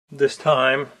This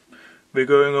time we're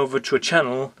going over to a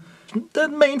channel. The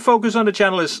main focus on the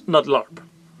channel is not LARP.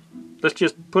 Let's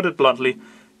just put it bluntly.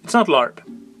 It's not LARP.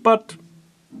 But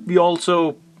we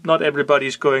also, not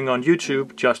everybody's going on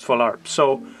YouTube just for LARP.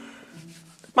 So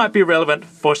it might be relevant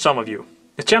for some of you.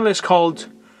 The channel is called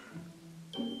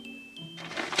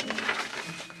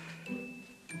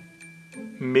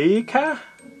Meeka?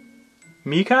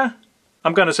 Meeka?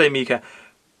 I'm gonna say Meeka.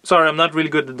 Sorry, I'm not really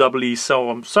good at double E, so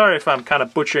I'm sorry if I'm kind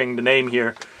of butchering the name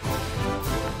here.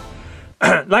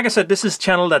 Like I said, this is a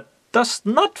channel that does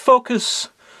not focus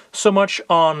so much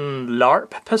on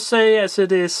LARP per se, as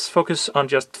it is focused on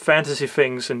just fantasy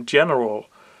things in general.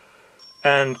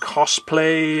 And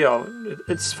cosplay,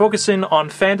 it's focusing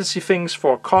on fantasy things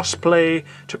for cosplay,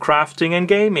 to crafting and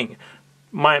gaming.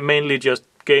 Mainly just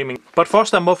gaming. But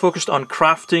first I'm more focused on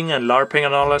crafting and LARPing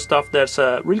and all that stuff. There's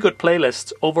a really good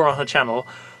playlist over on her channel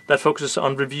that focuses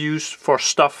on reviews for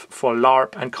stuff for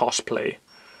LARP and cosplay.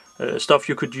 Stuff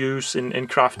you could use in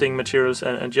crafting materials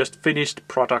and just finished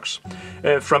products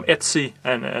from Etsy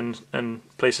and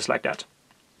places like that.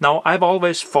 Now, I've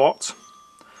always thought,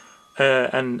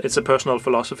 and it's a personal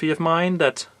philosophy of mine,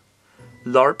 that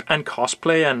LARP and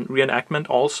cosplay and reenactment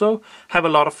also have a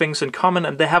lot of things in common,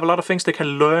 and they have a lot of things they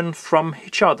can learn from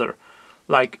each other.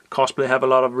 Like cosplay have a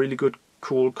lot of really good,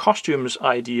 cool costumes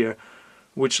idea,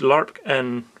 which LARP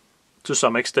and to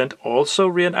some extent also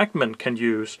reenactment can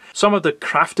use. Some of the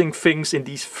crafting things in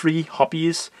these three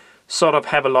hobbies sort of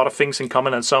have a lot of things in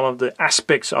common, and some of the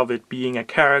aspects of it being a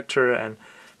character and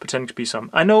pretending to be some.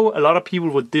 I know a lot of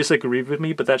people would disagree with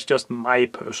me, but that's just my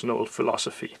personal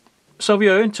philosophy. So we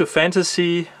are into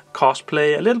fantasy,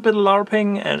 cosplay, a little bit of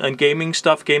LARPing and gaming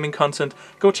stuff, gaming content.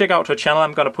 Go check out her channel.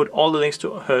 I'm gonna put all the links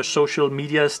to her social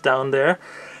medias down there.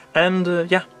 And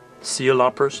yeah, see you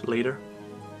LARPers later.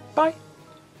 Bye.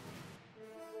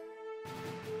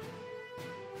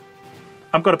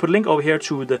 I'm gonna put a link over here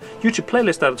to the YouTube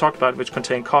playlist that I talked about, which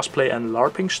contain cosplay and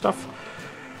LARPing stuff.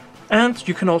 And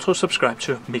you can also subscribe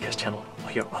to Meeka's channel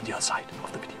here on the other side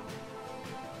of the video.